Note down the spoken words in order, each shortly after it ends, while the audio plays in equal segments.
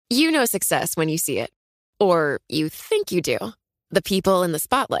You know success when you see it. Or you think you do. The people in the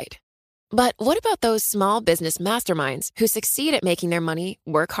spotlight. But what about those small business masterminds who succeed at making their money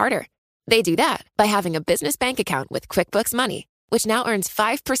work harder? They do that by having a business bank account with QuickBooks Money, which now earns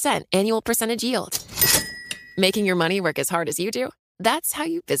 5% annual percentage yield. Making your money work as hard as you do? That's how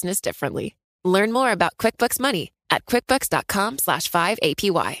you business differently. Learn more about QuickBooks Money at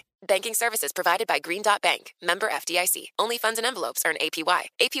quickbooks.com/5APY. Banking services provided by Green Dot Bank. Member FDIC. Only funds and envelopes earn APY.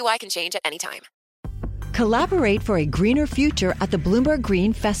 APY can change at any time. Collaborate for a greener future at the Bloomberg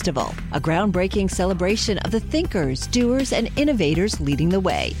Green Festival, a groundbreaking celebration of the thinkers, doers, and innovators leading the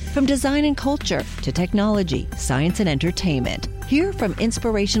way. From design and culture to technology, science, and entertainment. Hear from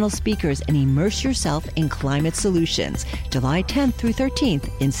inspirational speakers and immerse yourself in climate solutions. July 10th through 13th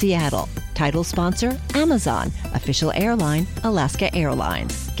in Seattle. Title sponsor, Amazon. Official airline, Alaska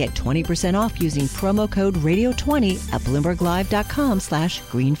Airlines. Get 20% off using promo code Radio20 at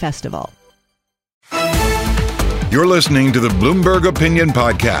BloombergLive.com/Green Festival. You're listening to the Bloomberg Opinion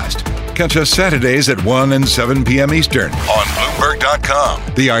Podcast. Catch us Saturdays at 1 and 7 p.m. Eastern on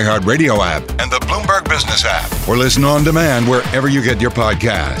Bloomberg.com, the iHeartRadio app, and the Bloomberg Business app. Or listen on demand wherever you get your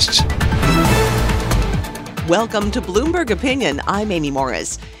podcasts. Welcome to Bloomberg Opinion. I'm Amy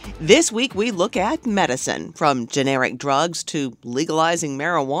Morris. This week we look at medicine, from generic drugs to legalizing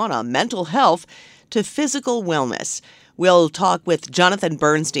marijuana, mental health to physical wellness. We'll talk with Jonathan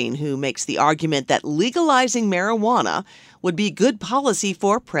Bernstein, who makes the argument that legalizing marijuana would be good policy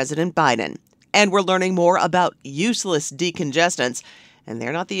for President Biden. And we're learning more about useless decongestants, and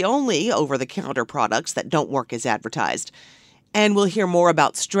they're not the only over-the-counter products that don't work as advertised. And we'll hear more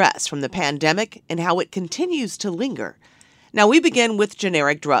about stress from the pandemic and how it continues to linger. Now, we begin with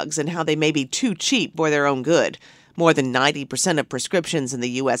generic drugs and how they may be too cheap for their own good. More than 90% of prescriptions in the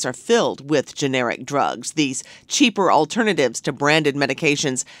U.S. are filled with generic drugs. These cheaper alternatives to branded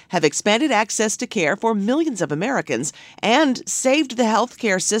medications have expanded access to care for millions of Americans and saved the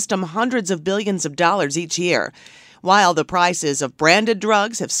healthcare system hundreds of billions of dollars each year. While the prices of branded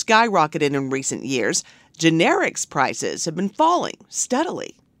drugs have skyrocketed in recent years, generics prices have been falling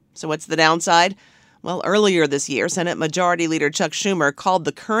steadily. So what's the downside? Well, earlier this year, Senate Majority Leader Chuck Schumer called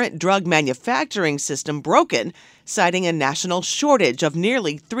the current drug manufacturing system broken, citing a national shortage of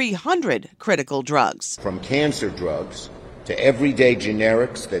nearly 300 critical drugs. From cancer drugs to everyday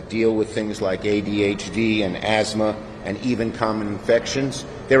generics that deal with things like ADHD and asthma and even common infections,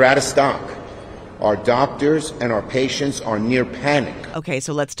 they're out of stock. Our doctors and our patients are near panic. Okay,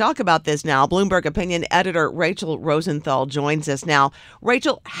 so let's talk about this now. Bloomberg Opinion editor Rachel Rosenthal joins us now.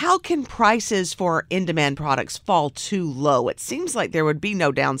 Rachel, how can prices for in-demand products fall too low? It seems like there would be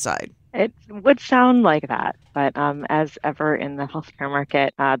no downside. It would sound like that, but as ever in the healthcare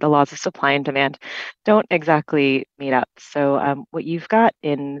market, the laws of supply and demand don't exactly meet up. So what you've got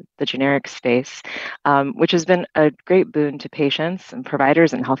in the generic space, which has been a great boon to patients and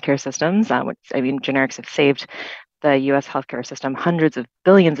providers and healthcare systems, generics have saved the U.S. healthcare system hundreds of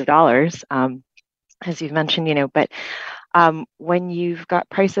billions of dollars, as you've mentioned, but when you've got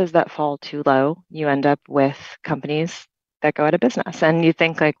prices that fall too low, you end up with companies that go out of business. And you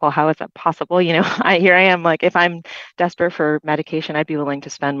think well, how is that possible? Here I am, if I'm desperate for medication, I'd be willing to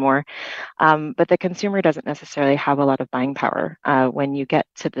spend more. But the consumer doesn't necessarily have a lot of buying power when you get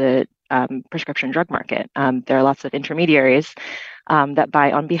to the prescription drug market. There are lots of intermediaries that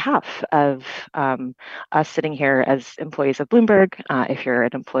buy on behalf of us sitting here as employees of Bloomberg, if you're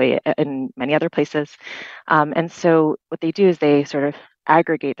an employee in many other places. And so what they do is they sort of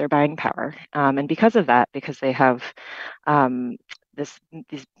aggregate their buying power. And because of that, because they have these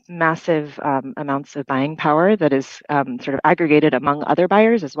massive amounts of buying power that is sort of aggregated among other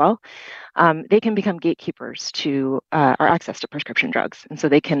buyers as well, they can become gatekeepers to our access to prescription drugs. And so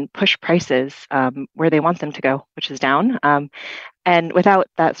they can push prices where they want them to go, which is down. And without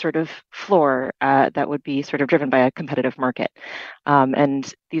that sort of floor that would be sort of driven by a competitive market.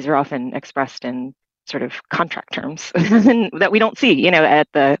 And these are often expressed in sort of contract terms that we don't see, at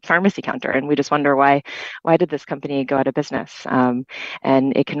the pharmacy counter. And we just wonder why did this company go out of business? And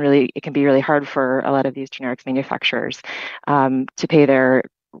it can be really hard for a lot of these generics manufacturers to pay their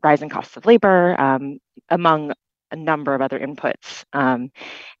rising costs of labor, among a number of other inputs.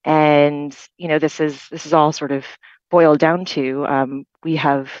 And this is all sort of boiled down to we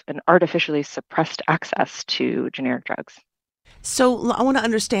have an artificially suppressed access to generic drugs. So I want to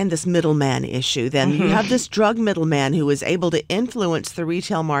understand this middleman issue then. Mm-hmm. You have this drug middleman who is able to influence the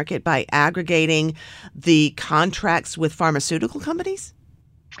retail market by aggregating the contracts with pharmaceutical companies?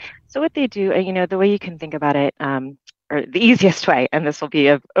 So what they do, the way you can think about it or the easiest way, and this will be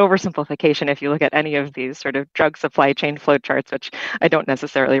an oversimplification if you look at any of these sort of drug supply chain flow charts, which I don't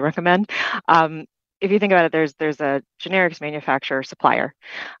necessarily recommend. If you think about it, there's a generics manufacturer supplier.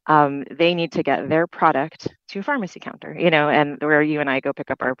 They need to get their product to a pharmacy counter, and where you and I go pick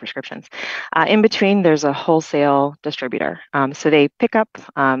up our prescriptions. In between, there's a wholesale distributor. So they pick up,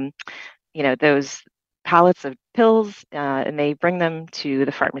 those pallets of pills, and they bring them to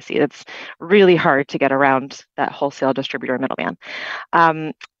the pharmacy. It's really hard to get around that wholesale distributor middleman.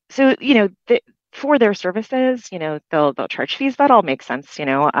 So, for their services, they'll charge fees. That all makes sense,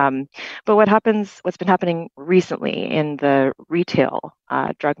 but what's been happening recently in the retail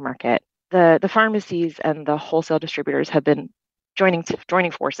drug market, the pharmacies and the wholesale distributors have been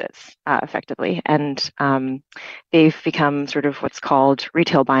joining forces effectively, and they've become sort of what's called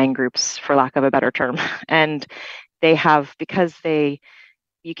retail buying groups, for lack of a better term. And they have, because you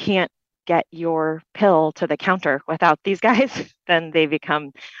can't get your pill to the counter without these guys, then they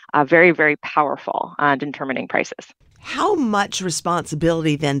become very, very powerful in determining prices. How much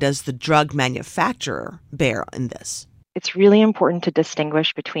responsibility then does the drug manufacturer bear in this? It's really important to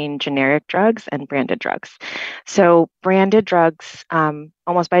distinguish between generic drugs and branded drugs. So branded drugs,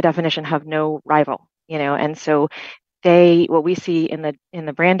 almost by definition, have no rival, and so what we see in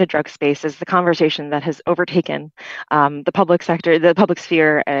the branded drug space is the conversation that has overtaken the public sector, the public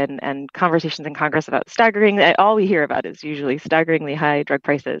sphere, and conversations in Congress about all we hear about is usually staggeringly high drug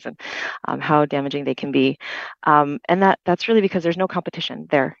prices and how damaging they can be. And that's really because there's no competition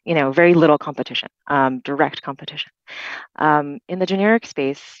there, very little competition, direct competition. In the generic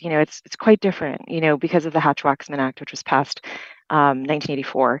space, it's quite different, because of the Hatch-Waxman Act, which was passed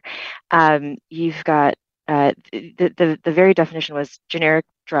 1984. You've got the very definition was generic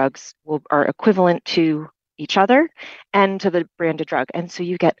drugs are equivalent to each other and to the branded drug. And so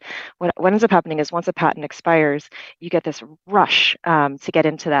you get what ends up happening is once a patent expires, you get this rush to get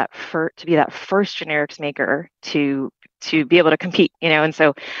into to be that first generics maker to be able to compete, and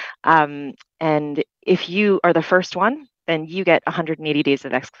so and if you are the first one, then you get 180 days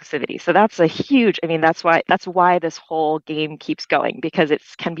of exclusivity. So that's that's why this whole game keeps going, because it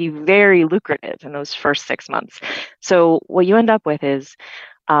can be very lucrative in those first 6 months. So what you end up with is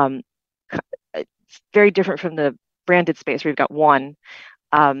it's very different from the branded space where you've got one.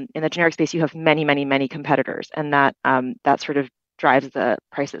 In the generic space, you have many, many, many competitors, and that sort of drives the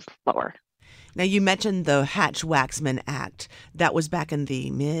prices lower. Now, you mentioned the Hatch-Waxman Act. That was back in the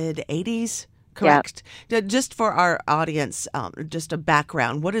mid-'80s? Correct. Yeah. Just for our audience, just a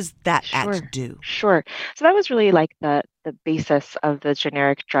background, what does that act do? Sure. So that was really like the basis of the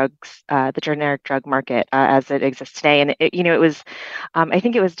generic drug market as it exists today. And it was, I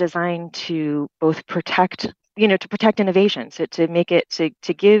think it was designed to both protect innovation, so to make it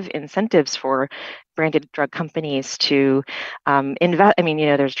to give incentives for branded drug companies to invest.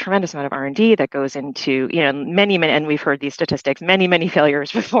 There's a tremendous amount of R&D that goes into many, and we've heard these statistics, many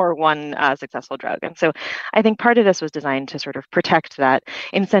failures before one successful drug. And so I think part of this was designed to sort of protect that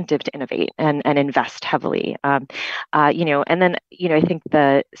incentive to innovate and invest heavily. And then I think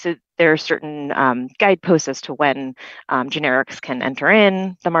so there are certain guideposts as to when generics can enter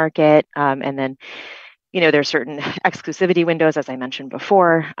in the market, and then there's certain exclusivity windows, as I mentioned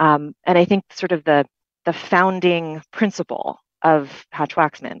before. And I think sort of the founding principle of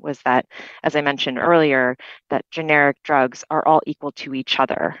Hatch-Waxman was that, as I mentioned earlier, that generic drugs are all equal to each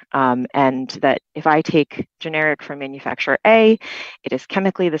other. And that if I take generic from manufacturer A, it is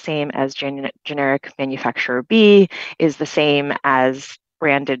chemically the same as generic manufacturer B is the same as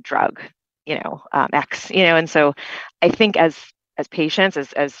branded drug, X, and so I think as patients,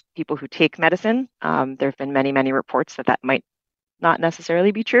 as people who take medicine, there have been many reports that might not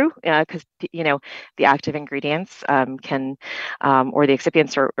necessarily be true, because the active ingredients can or the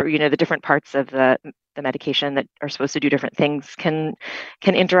excipients or the different parts of the medication that are supposed to do different things can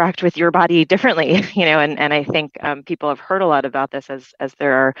interact with your body differently, and I think people have heard a lot about this as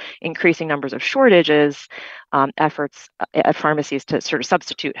there are increasing numbers of shortages. Efforts at pharmacies to sort of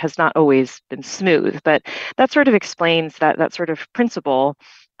substitute has not always been smooth, but that sort of explains that sort of principle.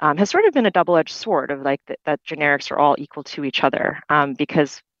 Has sort of been a double-edged sword of like that generics are all equal to each other,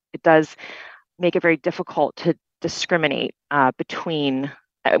 because it does make it very difficult to discriminate between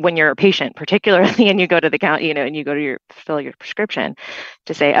when you're a patient, particularly, and you go to the count, and you go to fill your prescription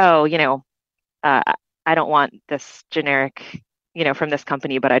to say, oh, I don't want this generic, from this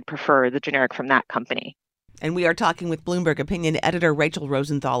company, but I'd prefer the generic from that company. And we are talking with Bloomberg Opinion editor Rachel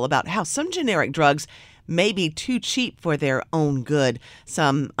Rosenthal about how some generic drugs may be too cheap for their own good,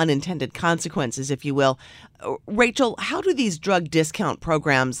 some unintended consequences, if you will. Rachel, how do these drug discount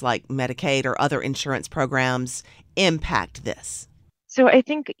programs like Medicaid or other insurance programs impact this? So I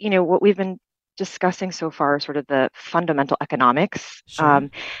think, what we've been discussing so far is sort of the fundamental economics. Sure.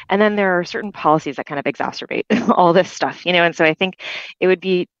 And then there are certain policies that kind of exacerbate all this stuff, and so I think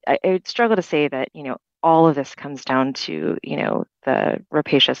I would struggle to say that, all of this comes down to, the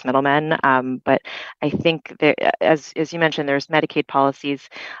rapacious middlemen. But I think there, as you mentioned, there's Medicaid policies,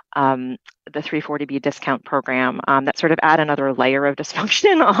 the 340B discount program, that sort of add another layer of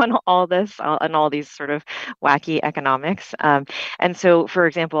dysfunction on all this, on all these sort of wacky economics. And so, for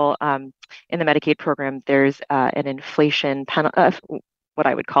example, in the Medicaid program, there's an inflation penalty, what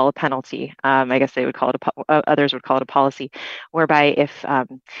I would call a penalty. I guess they would call it others would call it a policy, whereby if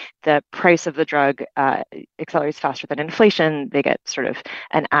the price of the drug accelerates faster than inflation, they get sort of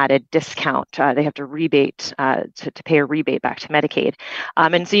an added discount. They have to rebate to pay a rebate back to Medicaid.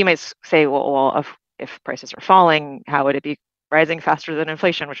 And so you might say, well, if prices are falling, how would it be rising faster than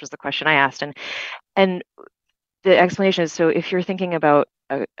inflation? Which was the question I asked. And the explanation is, so if you're thinking about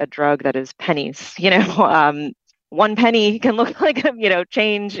a drug that is pennies, one penny can look like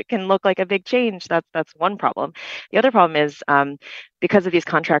change can look like a big change. That's one problem. The other problem is, because of these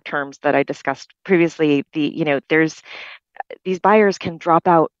contract terms that I discussed previously, there's these buyers can drop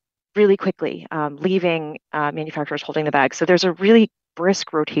out really quickly, leaving manufacturers holding the bag. So there's a really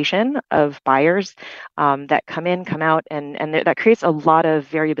brisk rotation of buyers that come in, come out, and that creates a lot of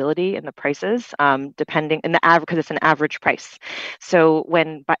variability in the prices, depending in the average, because it's an average price. So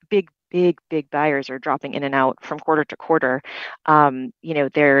when big buyers are dropping in and out from quarter to quarter,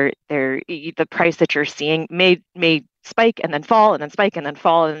 they're the price that you're seeing may spike and then fall and then spike and then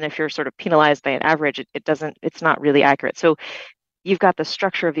fall, and if you're sort of penalized by an average, it's not really accurate. So you've got the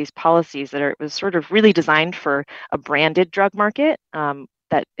structure of these policies that was sort of really designed for a branded drug market,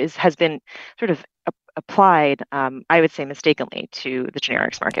 that has been sort of applied, I would say mistakenly, to the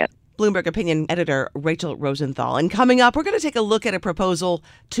generics market. Bloomberg Opinion editor Rachel Rosenthal. And coming up, we're going to take a look at a proposal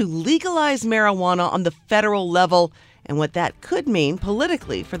to legalize marijuana on the federal level and what that could mean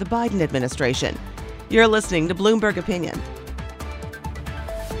politically for the Biden administration. You're listening to Bloomberg Opinion.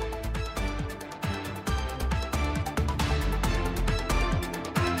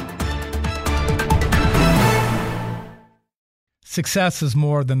 Success is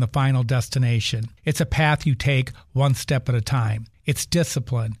more than the final destination. It's a path you take one step at a time. It's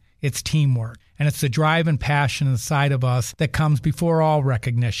discipline. It's teamwork, and it's the drive and passion inside of us that comes before all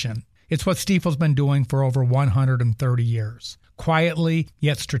recognition. It's what Stifel's been doing for over 130 years. Quietly,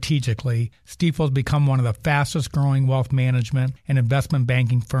 yet strategically, Stifel's become one of the fastest growing wealth management and investment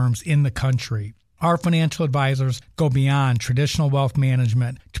banking firms in the country. Our financial advisors go beyond traditional wealth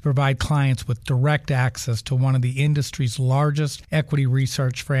management to provide clients with direct access to one of the industry's largest equity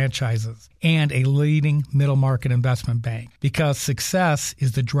research franchises and a leading middle market investment bank. Because success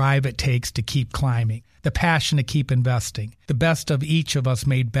is the drive it takes to keep climbing, the passion to keep investing, the best of each of us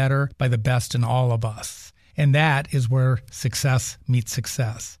made better by the best in all of us. And that is where success meets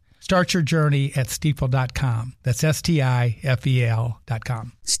success. Start your journey at Stifel.com. That's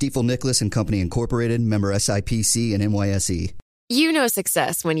STIFEL.com. Stifel Nicholas and Company Incorporated, member SIPC and NYSE. You know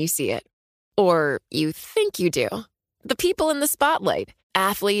success when you see it. Or you think you do. The people in the spotlight.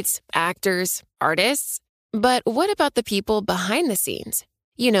 Athletes, actors, artists. But what about the people behind the scenes?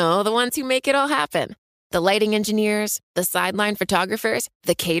 The ones who make it all happen. The lighting engineers, the sideline photographers,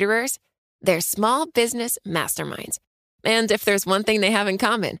 the caterers. They're small business masterminds. And if there's one thing they have in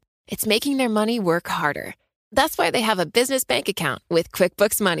common, it's making their money work harder. That's why they have a business bank account with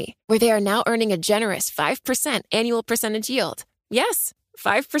QuickBooks Money, where they are now earning a generous 5% annual percentage yield. Yes,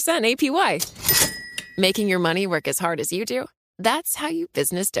 5% APY. Making your money work as hard as you do? That's how you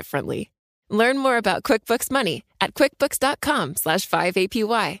business differently. Learn more about QuickBooks Money at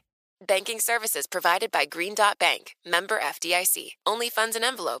quickbooks.com/5APY. Banking services provided by Green Dot Bank, member FDIC. Only funds and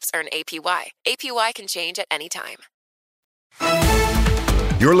envelopes earn APY. APY can change at any time.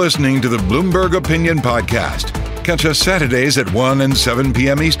 You're listening to the Bloomberg Opinion Podcast. Catch us Saturdays at 1 and 7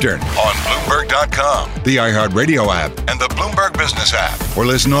 p.m. Eastern on Bloomberg.com, the iHeartRadio app, and the Bloomberg Business app, or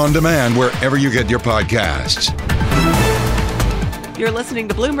listen on demand wherever you get your podcasts. You're listening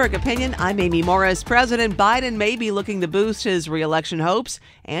to Bloomberg Opinion. I'm Amy Morris. President Biden may be looking to boost his reelection hopes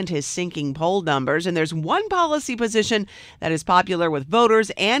and his sinking poll numbers. And there's one policy position that is popular with voters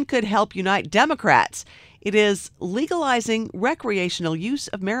and could help unite Democrats. It is legalizing recreational use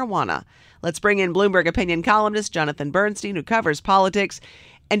of marijuana. Let's bring in Bloomberg Opinion columnist Jonathan Bernstein, who covers politics.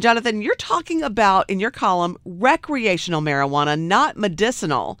 And Jonathan, you're talking about, in your column, recreational marijuana, not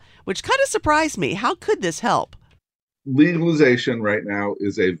medicinal, which kind of surprised me. How could this help? Legalization right now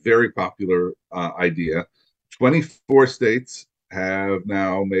is a very popular idea. 24 states have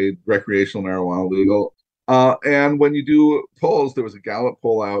now made recreational marijuana legal. And when you do polls, there was a Gallup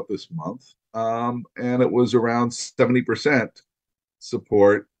poll out this month, and it was around 70%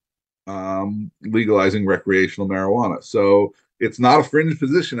 support legalizing recreational marijuana. So it's not a fringe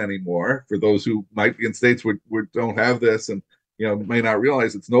position anymore for those who might be in states where don't have this and may not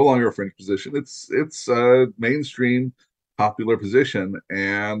realize it's no longer a fringe position. It's a mainstream popular position.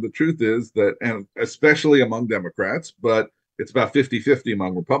 And the truth is that, and especially among Democrats, but it's about 50-50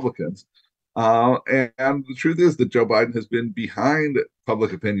 among Republicans. And the truth is that Joe Biden has been behind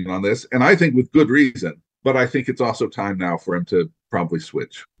public opinion on this, and I think with good reason. But I think it's also time now for him to probably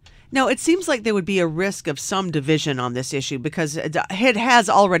switch. Now, it seems like there would be a risk of some division on this issue because it has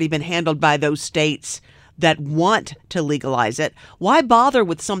already been handled by those states that want to legalize it. Why bother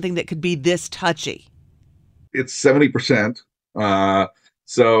with something that could be this touchy? It's 70%.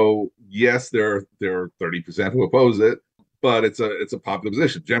 So yes, there are 30% who oppose it, but it's a popular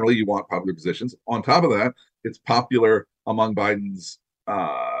position. Generally, you want popular positions. On top of that, it's popular among Biden's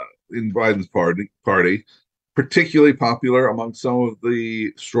in Biden's party, particularly popular among some of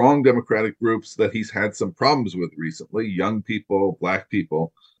the strong Democratic groups that he's had some problems with recently, young people, Black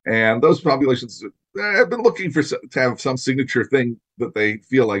people. And those populations have been looking to have some signature thing that they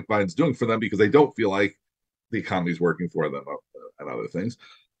feel like Biden's doing for them because they don't feel like the economy's working for them and other things.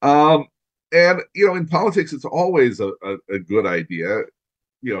 And, in politics, it's always a good idea,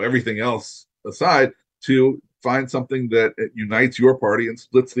 everything else aside, to find something that unites your party and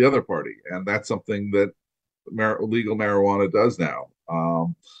splits the other party. And that's something that legal marijuana does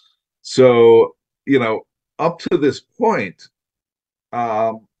now. So, up to this point,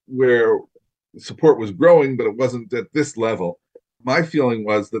 where support was growing, but it wasn't at this level, my feeling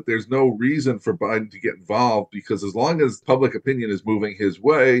was that there's no reason for Biden to get involved because as long as public opinion is moving his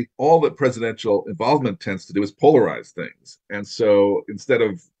way, all that presidential involvement tends to do is polarize things. And so instead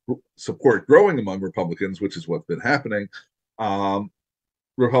of support growing among Republicans, which is what's been happening,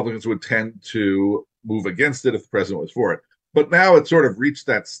 Republicans would tend to move against it if the president was for it. But now it's sort of reached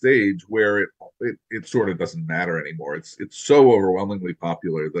that stage where it sort of doesn't matter anymore. It's so overwhelmingly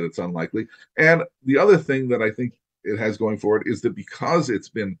popular that it's unlikely. And the other thing that I think it has going for it is that because it's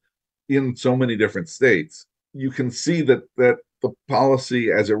been in so many different states, you can see that the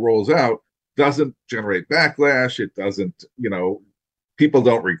policy as it rolls out doesn't generate backlash. It doesn't, people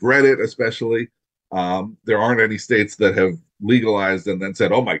don't regret it, especially. There aren't any states that have legalized and then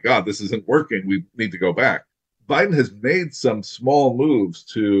said, oh my God, this isn't working, we need to go back. Biden has made some small moves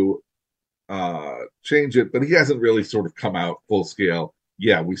to change it, but he hasn't really sort of come out full scale.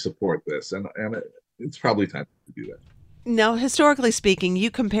 Yeah, we support this. And it's probably time to do that. Now, historically speaking,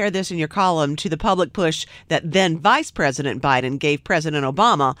 you compare this in your column to the public push that then Vice President Biden gave President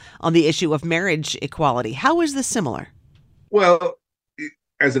Obama on the issue of marriage equality. How is this similar? Well,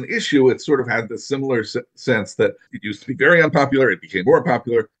 as an issue, it sort of had the similar sense that it used to be very unpopular. It became more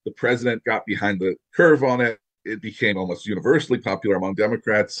popular. The president got behind the curve on it. It became almost universally popular among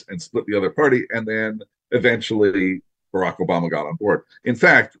Democrats and split the other party. And then eventually Barack Obama got on board. In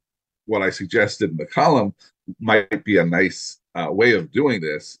fact, what I suggested in the column might be a nice way of doing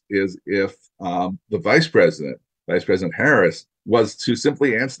this is if the Vice President Harris, was to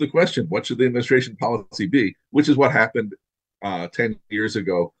simply answer the question, what should the administration policy be? Which is what happened 10 years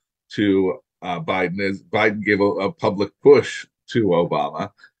ago to Biden. Biden gave a public push to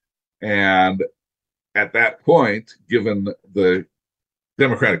Obama. And at that point, given the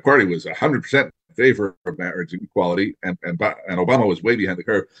Democratic Party was 100% in favor of marriage equality, and Obama was way behind the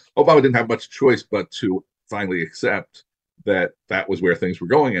curve, Obama didn't have much choice but to finally accept that was where things were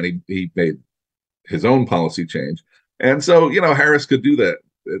going, and he made his own policy change. And so, Harris could do that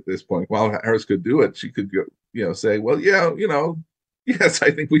at this point. While Harris could do it, she could go, say, well, yeah, yes,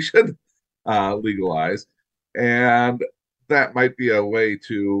 I think we should legalize. And that might be a way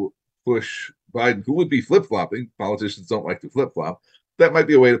to push Biden, who would be flip-flopping. Politicians don't like to flip-flop. That might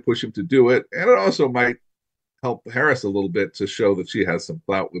be a way to push him to do it. And it also might help Harris a little bit to show that she has some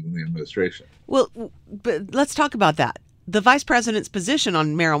clout within the administration. Well, but let's talk about that. The vice president's position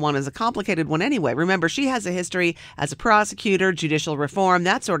on marijuana is a complicated one anyway. Remember, she has a history as a prosecutor, judicial reform,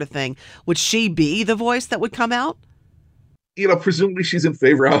 that sort of thing. Would she be the voice that would come out? Presumably she's in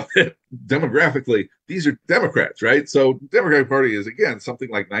favor of it. Demographically, these are Democrats, right? So the Democratic Party is, again, something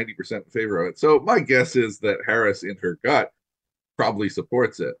like 90% in favor of it. So my guess is that Harris, in her gut, probably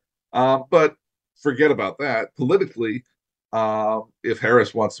supports it. But forget about that. Politically, if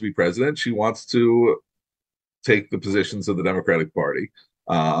Harris wants to be president, she wants to take the positions of the Democratic Party.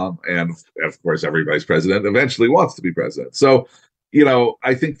 And of course, every vice president eventually wants to be president. So,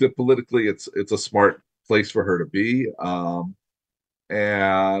 I think that politically it's a smart place for her to be.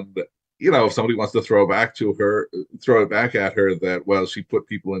 And, if somebody wants to throw it back at her that, well, she put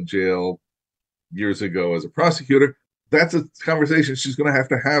people in jail years ago as a prosecutor, that's a conversation she's going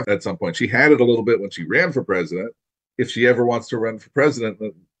to have at some point. She had it a little bit when she ran for president. If she ever wants to run for president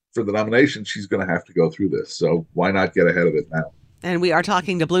for the nomination, she's going to have to go through this. So why not get ahead of it now? And we are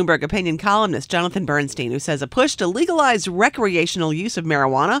talking to Bloomberg opinion columnist Jonathan Bernstein, who says a push to legalize recreational use of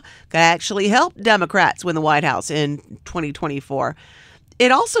marijuana could actually help Democrats win the White House in 2024.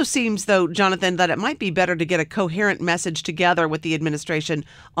 It also seems, though, Jonathan, that it might be better to get a coherent message together with the administration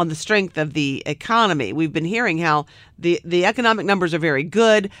on the strength of the economy. We've been hearing how the economic numbers are very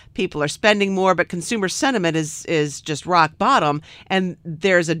good. People are spending more, but consumer sentiment is just rock bottom. And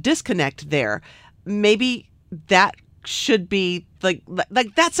there's a disconnect there. Maybe that should be like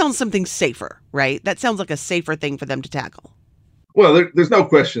that sounds something safer, right? That sounds like a safer thing for them to tackle. Well, there's no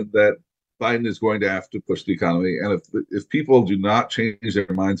question that Biden is going to have to push the economy. And if people do not change their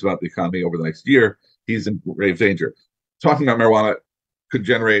minds about the economy over the next year, he's in grave danger. Talking about marijuana could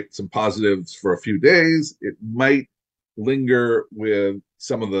generate some positives for a few days. It might linger with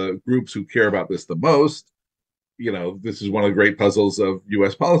some of the groups who care about this the most. This is one of the great puzzles of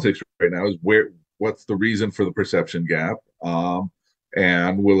U.S. politics right now, is what's the reason for the perception gap,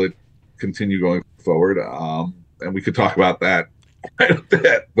 and will it continue going forward? And we could talk about that quite a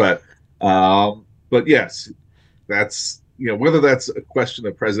bit, but yes, that's whether that's a question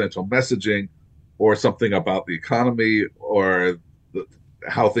of presidential messaging or something about the economy or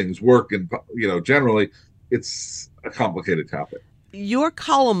how things work, and generally, it's a complicated topic. Your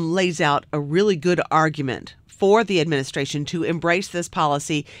column lays out a really good argument for the administration to embrace this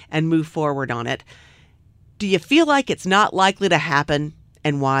policy and move forward on it. Do you feel like it's not likely to happen,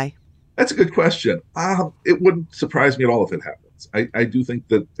 and why? That's a good question. It wouldn't surprise me at all if it happens. I do think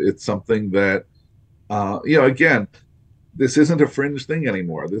that it's something that, again, this isn't a fringe thing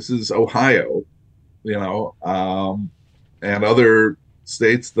anymore. This is Ohio, and other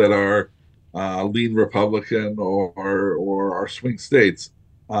states that are lean Republican or are swing states.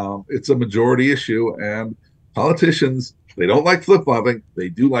 It's a majority issue, and politicians, they don't like flip-flopping. They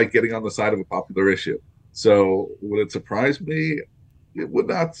do like getting on the side of a popular issue. So would it surprise me? It would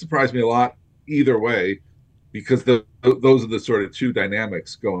not surprise me a lot either way, because those are the sort of two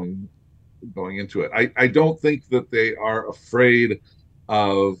dynamics going into it. I don't think that they are afraid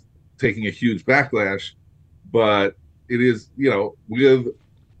of taking a huge backlash, but it is, with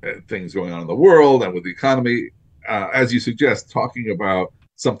things going on in the world and with the economy, as you suggest, talking about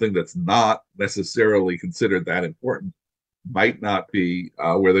something that's not necessarily considered that important might not be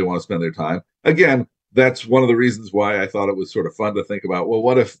where they want to spend their time. Again, that's one of the reasons why I thought it was sort of fun to think about, well,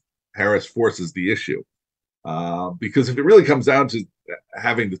 what if Harris forces the issue? Because if it really comes down to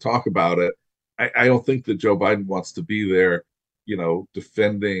having to talk about it, I don't think that Joe Biden wants to be there,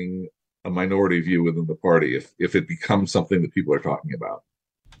 defending a minority view within the party if it becomes something that people are talking about.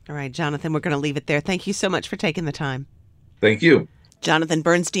 All right, Jonathan, we're going to leave it there. Thank you so much for taking the time. Thank you. Jonathan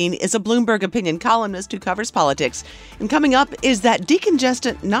Bernstein is a Bloomberg opinion columnist who covers politics. And coming up, is that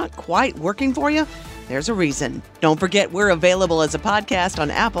decongestant not quite working for you? There's a reason. Don't forget, we're available as a podcast on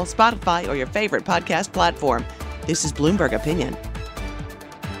Apple, Spotify, or your favorite podcast platform. This is Bloomberg Opinion.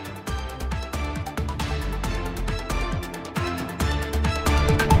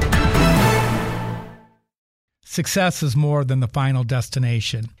 Success is more than the final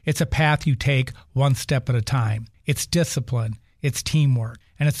destination. It's a path you take one step at a time. It's discipline. It's teamwork,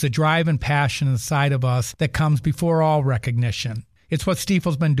 and it's the drive and passion inside of us that comes before all recognition. It's what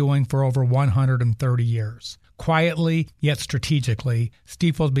Stifel's been doing for over 130 years. Quietly, yet strategically,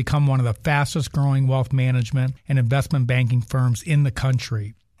 Stifel's become one of the fastest growing wealth management and investment banking firms in the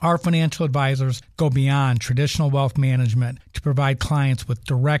country. Our financial advisors go beyond traditional wealth management to provide clients with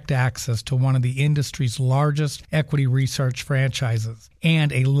direct access to one of the industry's largest equity research franchises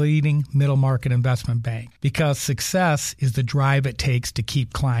and a leading middle market investment bank. Because success is the drive it takes to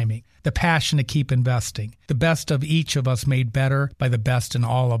keep climbing, the passion to keep investing, the best of each of us made better by the best in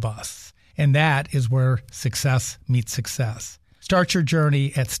all of us. And that is where success meets success. Start your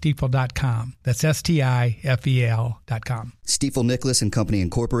journey at Stifel.com. That's STIFEL.com. Stifel Nicholas and Company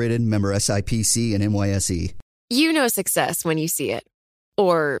Incorporated, member SIPC and NYSE. You know success when you see it.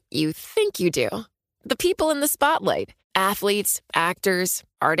 Or you think you do. The people in the spotlight. Athletes, actors,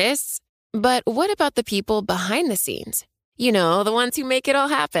 artists. But what about the people behind the scenes? You know, the ones who make it all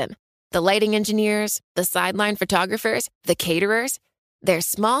happen. The lighting engineers, the sideline photographers, the caterers. They're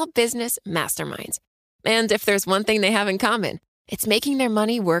small business masterminds. And if there's one thing they have in common, it's making their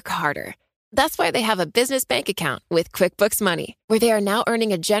money work harder. That's why they have a business bank account with QuickBooks Money, where they are now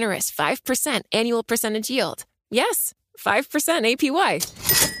earning a generous 5% annual percentage yield. Yes, 5%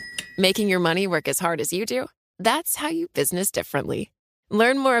 APY. Making your money work as hard as you do? That's how you business differently.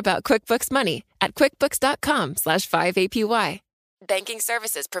 Learn more about QuickBooks Money at quickbooks.com/5APY. Banking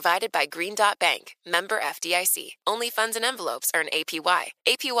services provided by Green Dot Bank, member FDIC. Only funds and envelopes earn APY.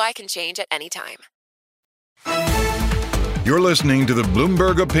 APY can change at any time. You're listening to the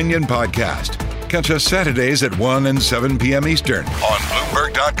Bloomberg Opinion Podcast. Catch us Saturdays at 1 and 7 p.m. Eastern on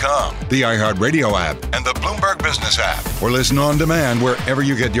Bloomberg.com, the iHeartRadio app, and the Bloomberg Business app, or listen on demand wherever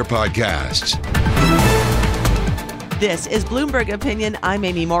you get your podcasts. This is Bloomberg Opinion. I'm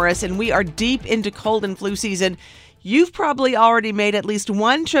Amy Morris, and we are deep into cold and flu season. You've probably already made at least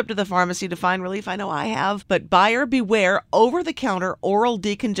one trip to the pharmacy to find relief. I know I have. But buyer beware, over-the-counter oral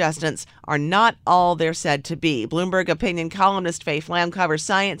decongestants are not all they're said to be. Bloomberg Opinion columnist Faye Flam covers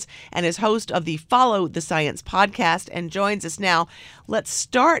science and is host of the Follow the Science podcast and joins us now. Let's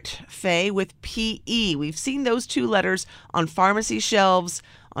start, Faye, with PE. We've seen those two letters on pharmacy shelves,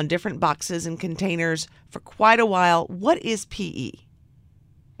 on different boxes and containers for quite a while. What is PE?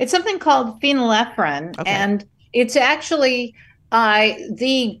 It's something called phenylephrine, and it's actually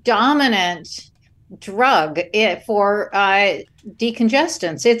the dominant drug for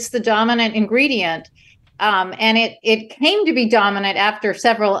decongestants. It's the dominant ingredient, and it came to be dominant after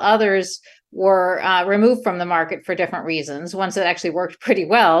several others were removed from the market for different reasons, ones that actually worked pretty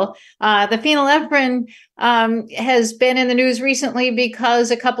well. The phenylephrine has been in the news recently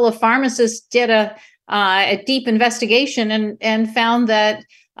because a couple of pharmacists did a deep investigation and found that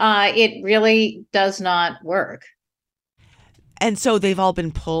it really does not work. And so they've all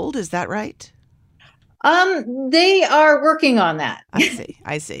been pulled, is that right? They are working on that.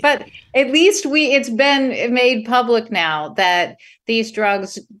 I see. But at least it's been made public now that these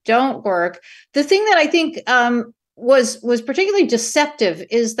drugs don't work. The thing that I think was particularly deceptive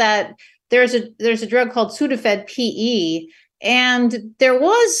is that there's a drug called Sudafed PE, and there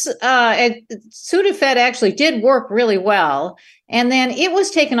was Sudafed actually did work really well. And then it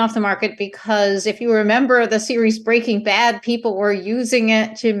was taken off the market because if you remember the series Breaking Bad, people were using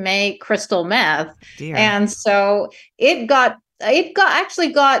it to make crystal meth. Dear. And so it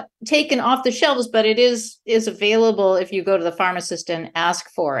actually got taken off the shelves, but it is available if you go to the pharmacist and ask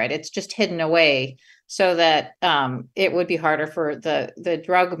for it. It's just hidden away so that it would be harder for the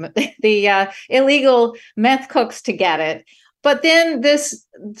illegal meth cooks to get it. But then this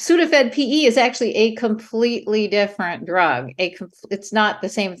Sudafed PE is actually a completely different drug. It's not the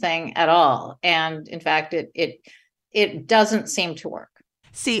same thing at all. And in fact, it doesn't seem to work.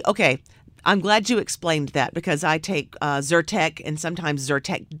 See, okay, I'm glad you explained that because I take Zyrtec and sometimes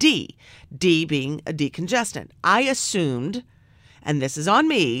Zyrtec D being a decongestant. I assumed, and this is on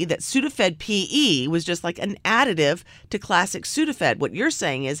me, that Sudafed PE was just like an additive to classic Sudafed. What you're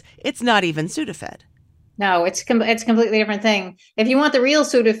saying is it's not even Sudafed. No, it's a completely different thing. If you want the real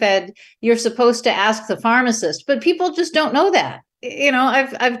Sudafed, you're supposed to ask the pharmacist, but people just don't know that. You know,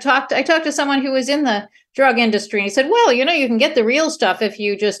 I talked to someone who was in the drug industry, and he said, "Well, you know, you can get the real stuff if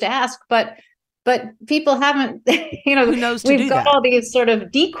you just ask," but people haven't. You know, we've got all these sort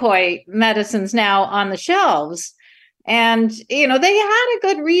of decoy medicines now on the shelves, and you know they had a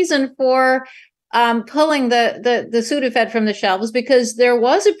good reason for pulling the Sudafed from the shelves because there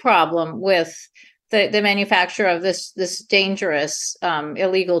was a problem with the manufacture of this dangerous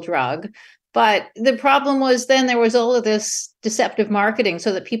illegal drug. But the problem was then there was all of this deceptive marketing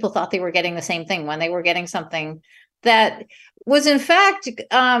so that people thought they were getting the same thing when they were getting something that was in fact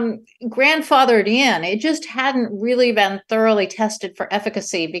grandfathered in. It just hadn't really been thoroughly tested for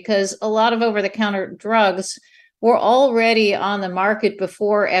efficacy because a lot of over-the-counter drugs were already on the market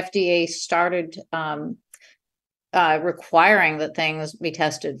before FDA started requiring that things be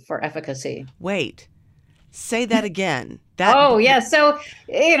tested for efficacy. Wait, say that again. So,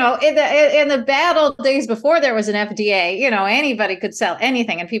 you know, in the bad old days before there was an FDA, you know, anybody could sell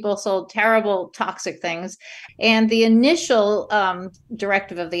anything and people sold terrible, toxic things. And the initial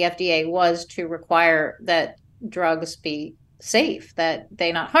directive of the FDA was to require that drugs be safe, that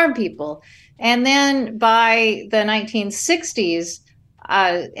they not harm people. And then by the 1960s,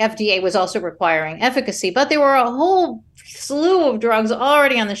 FDA was also requiring efficacy, but there were a whole slew of drugs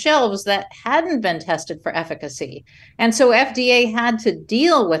already on the shelves that hadn't been tested for efficacy. And so FDA had to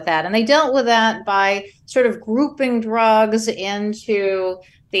deal with that. And they dealt with that by sort of grouping drugs into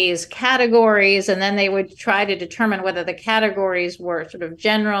these categories. And then they would try to determine whether the categories were sort of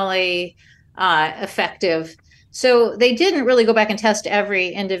generally effective. So they didn't really go back and test every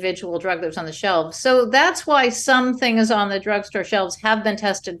individual drug that was on the shelves. So that's why some things on the drugstore shelves have been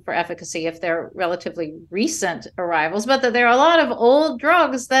tested for efficacy if they're relatively recent arrivals, but that there are a lot of old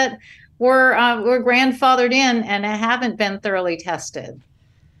drugs that were grandfathered in and haven't been thoroughly tested.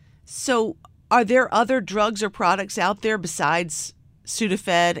 So are there other drugs or products out there besides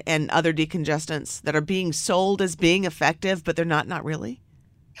Sudafed and other decongestants that are being sold as being effective, but they're not really?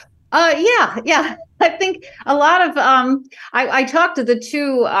 Yeah. I think a lot of I talked to the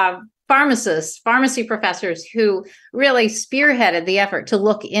two pharmacy professors who really spearheaded the effort to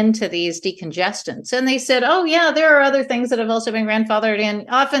look into these decongestants, and they said, "Oh yeah, there are other things that have also been grandfathered in.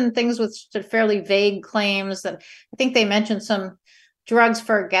 Often things with fairly vague claims. That I think they mentioned some drugs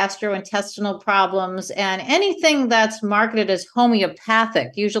for gastrointestinal problems, and anything that's marketed as homeopathic.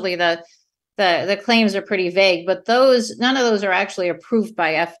 Usually the claims are pretty vague, but none of those are actually approved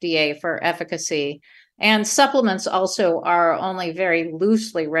by FDA for efficacy. And supplements also are only very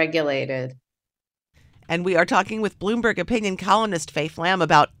loosely regulated." And we are talking with Bloomberg opinion columnist Faye Flam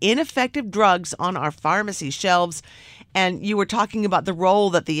about ineffective drugs on our pharmacy shelves. And you were talking about the role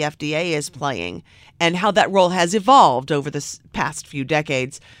that the FDA is playing and how that role has evolved over the past few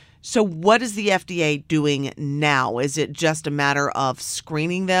decades. So what is the FDA doing now? Is it just a matter of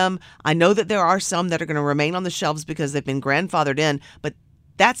screening them? I know that there are some that are going to remain on the shelves because they've been grandfathered in, but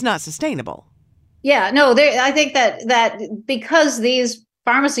that's not sustainable. Yeah, no, I think that because these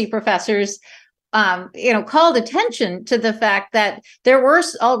pharmacy professors called attention to the fact that there were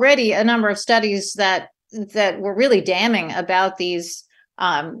already a number of studies that were really damning about these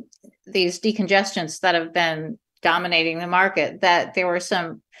decongestants that have been dominating the market, that there were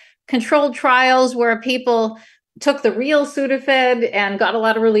some controlled trials where people took the real Sudafed and got a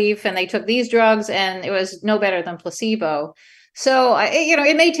lot of relief, and they took these drugs and it was no better than placebo. So,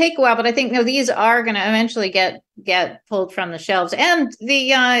 it may take a while, but I think these are going to eventually get pulled from the shelves. And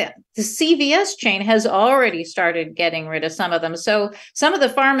the CVS chain has already started getting rid of some of them. So some of the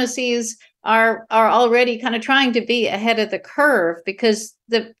pharmacies are already kind of trying to be ahead of the curve because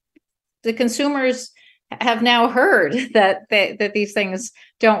the consumers have now heard that these things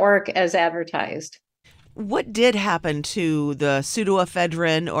don't work as advertised. What did happen to the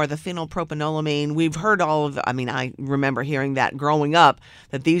pseudoephedrine or the phenylpropanolamine? We've heard I remember hearing that growing up,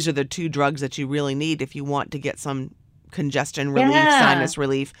 that these are the two drugs that you really need if you want to get some congestion relief, sinus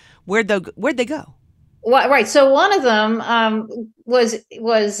relief. Where'd they go? Well, right. So one of them was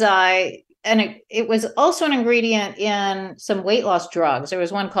and it was also an ingredient in some weight loss drugs. There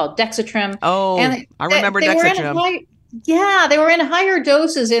was one called Dexatrim. Oh, and I remember Dexatrim. They were in higher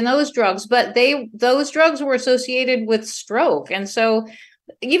doses in those drugs, but those drugs were associated with stroke. And so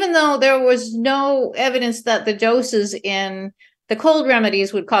even though there was no evidence that the doses in the cold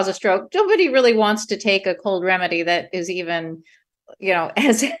remedies would cause a stroke, nobody really wants to take a cold remedy that is even,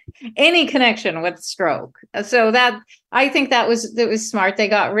 has any connection with stroke. So I think that was smart. They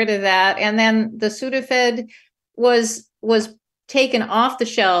got rid of that. And then the Sudafed was taken off the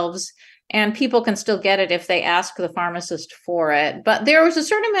shelves, and people can still get it if they ask the pharmacist for it. But there was a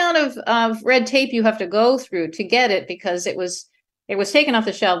certain amount of red tape you have to go through to get it, because it was taken off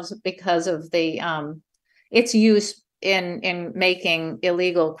the shelves because of the its use in making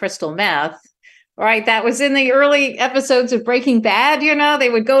illegal crystal meth. Right, that was in the early episodes of Breaking Bad. They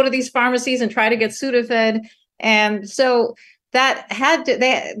would go to these pharmacies and try to get Sudafed, and so that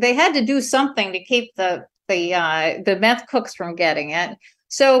they had to do something to keep the meth cooks from getting it.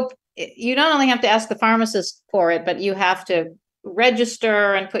 So you not only have to ask the pharmacist for it, but you have to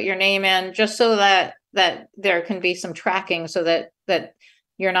register and put your name in, just so that there can be some tracking, so that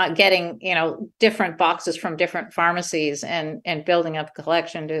you're not getting, different boxes from different pharmacies and building up a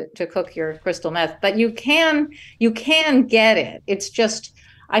collection to cook your crystal meth. But you can get it. It's just,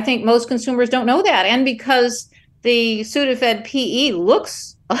 I think most consumers don't know that. And because the Sudafed PE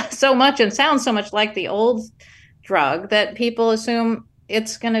looks so much and sounds so much like the old drug, that people assume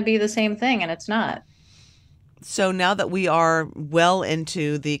it's going to be the same thing, and it's not. So now that we are well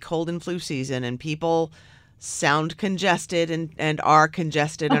into the cold and flu season, and people sound congested and are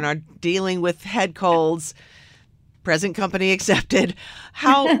congested and are dealing with head colds, present company accepted,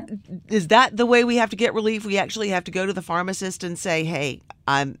 how is that the way we have to get relief? We actually have to go to the pharmacist and say, hey,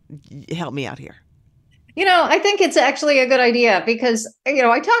 help me out here. I think it's actually a good idea, because,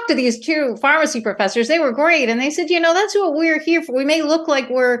 I talked to these two pharmacy professors. They were great. And they said, that's what we're here for. We may look like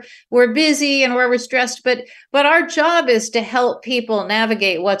we're busy and we're stressed, but our job is to help people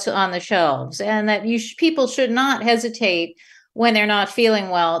navigate what's on the shelves, and that people should not hesitate when they're not feeling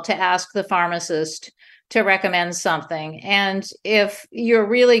well to ask the pharmacist to recommend something. And if you're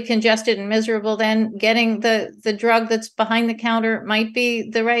really congested and miserable, then getting the drug that's behind the counter might be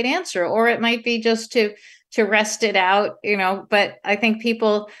the right answer, or it might be just to rest it out, but I think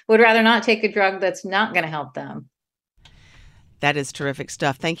people would rather not take a drug that's not going to help them. That is terrific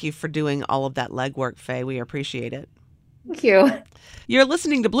stuff. Thank you for doing all of that legwork, Faye. We appreciate it. Thank you. You're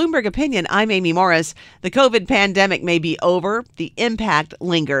listening to Bloomberg Opinion. I'm Amy Morris. The COVID pandemic may be over. The impact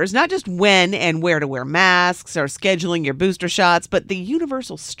lingers, not just when and where to wear masks or scheduling your booster shots, but the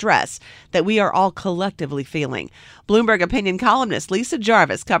universal stress that we are all collectively feeling. Bloomberg Opinion columnist Lisa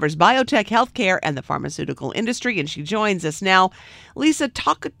Jarvis covers biotech, healthcare, and the pharmaceutical industry, and she joins us now. Lisa,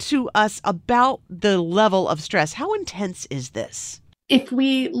 talk to us about the level of stress. How intense is this? If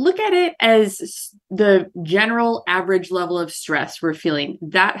we look at it as the general average level of stress we're feeling,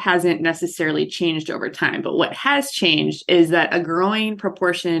 that hasn't necessarily changed over time. But what has changed is that a growing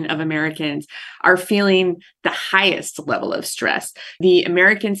proportion of Americans are feeling the highest level of stress. The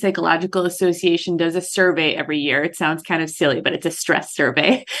American Psychological Association does a survey every year. It sounds kind of silly, but it's a stress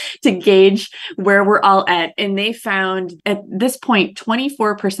survey to gauge where we're all at. And they found at this point,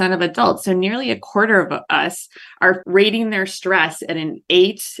 24% of adults, so nearly a quarter of us, are rating their stress at an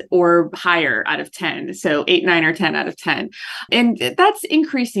 8 or higher out of 10. So 8, 9, or 10 out of 10. And that's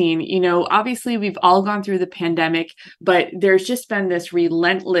increasing. Obviously we've all gone through the pandemic, but there's just been this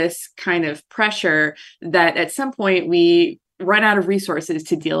relentless kind of pressure that at some point we run out of resources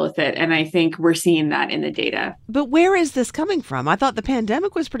to deal with it. And I think we're seeing that in the data. But where is this coming from? I thought the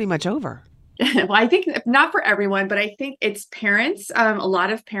pandemic was pretty much over. Well, I think not for everyone, but I think it's parents. A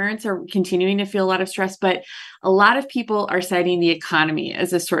lot of parents are continuing to feel a lot of stress, but a lot of people are citing the economy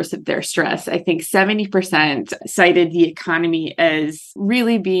as a source of their stress. I think 70% cited the economy as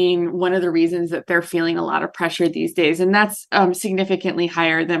really being one of the reasons that they're feeling a lot of pressure these days. And that's significantly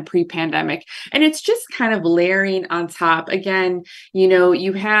higher than pre-pandemic. And it's just kind of layering on top. Again,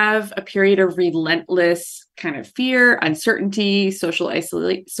 you have a period of relentless kind of fear, uncertainty, social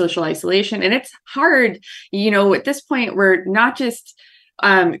isolation. And it's hard, at this point, we're not just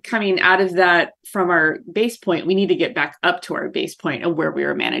coming out of that from our base point. We need to get back up to our base point of where we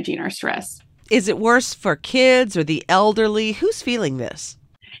are managing our stress. Is it worse for kids or the elderly? Who's feeling this?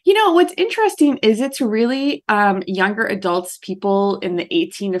 What's interesting is it's really younger adults, people in the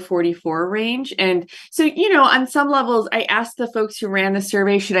 18 to 44 range. And so, on some levels, I asked the folks who ran the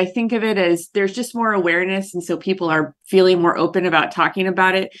survey, should I think of it as there's just more awareness? And so people are feeling more open about talking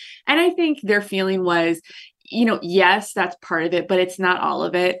about it. And I think their feeling was, yes, that's part of it, but it's not all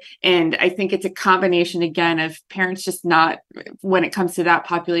of it. And I think it's a combination, again, of parents just not, when it comes to that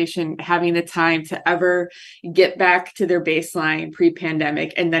population, having the time to ever get back to their baseline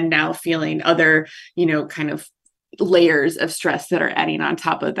pre-pandemic, and then now feeling other, kind of layers of stress that are adding on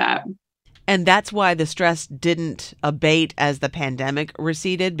top of that. And that's why the stress didn't abate as the pandemic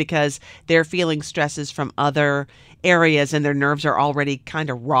receded, because they're feeling stresses from other areas and their nerves are already kind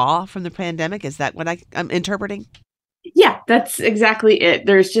of raw from the pandemic. Is that what I'm interpreting? Yeah, that's exactly it.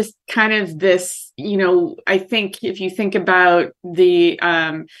 There's just kind of this, I think if you think about the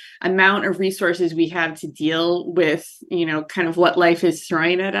amount of resources we have to deal with, kind of what life is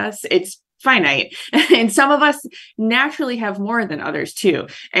throwing at us, it's finite. And some of us naturally have more than others too.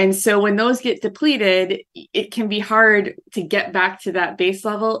 And so when those get depleted, it can be hard to get back to that base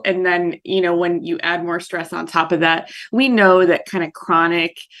level. And then, when you add more stress on top of that, we know that kind of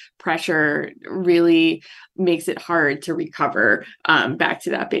chronic pressure really makes it hard to recover back to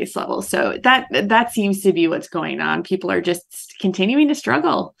that base level. So that seems to be what's going on. People are just continuing to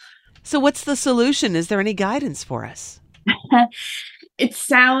struggle. So what's the solution? Is there any guidance for us? It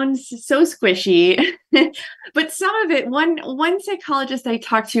sounds so squishy, but some of it, one psychologist I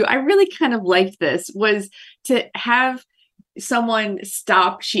talked to, I really kind of liked this, was to have someone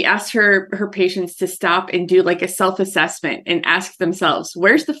stop. She asked her patients to stop and do like a self-assessment and ask themselves,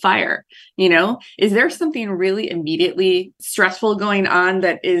 where's the fire? Is there something really immediately stressful going on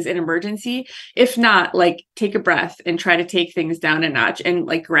that is an emergency? If not, like, take a breath and try to take things down a notch and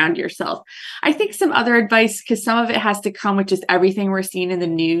like ground yourself. I think some other advice, because some of it has to come with just everything we're seeing in the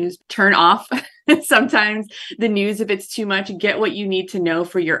news, turn off sometimes the news if it's too much. Get what you need to know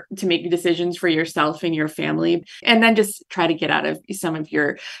to make decisions for yourself and your family, and then just try to get out of some of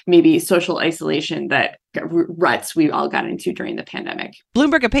your maybe social isolation that ruts we all got into during the pandemic.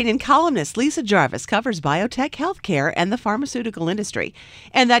 Bloomberg Opinion columnist Lisa Jarvis covers biotech, healthcare, and the pharmaceutical industry.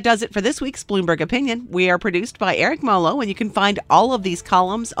 And that does it for this week's Bloomberg Opinion. We are produced by Eric Molo, and you can find all of these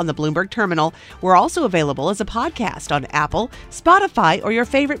columns on the Bloomberg Terminal. We're also available as a podcast on Apple, Spotify, or your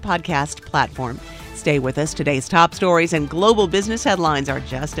favorite podcast platform. Stay with us. Today's top stories and global business headlines are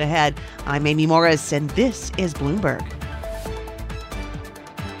just ahead. I'm Amy Morris, and this is Bloomberg.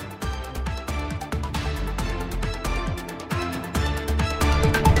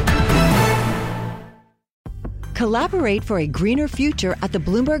 Collaborate for a greener future at the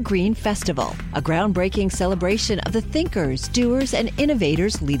Bloomberg Green Festival, a groundbreaking celebration of the thinkers, doers, and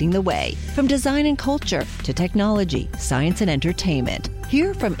innovators leading the way. From design and culture to technology, science, and entertainment.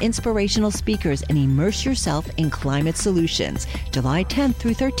 Hear from inspirational speakers and immerse yourself in climate solutions. July 10th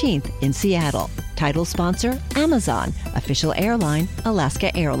through 13th in Seattle. Title sponsor, Amazon. Official airline, Alaska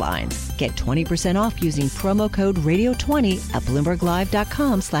Airlines. Get 20% off using promo code radio20 at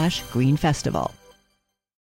BloombergLive.com/Green Festival.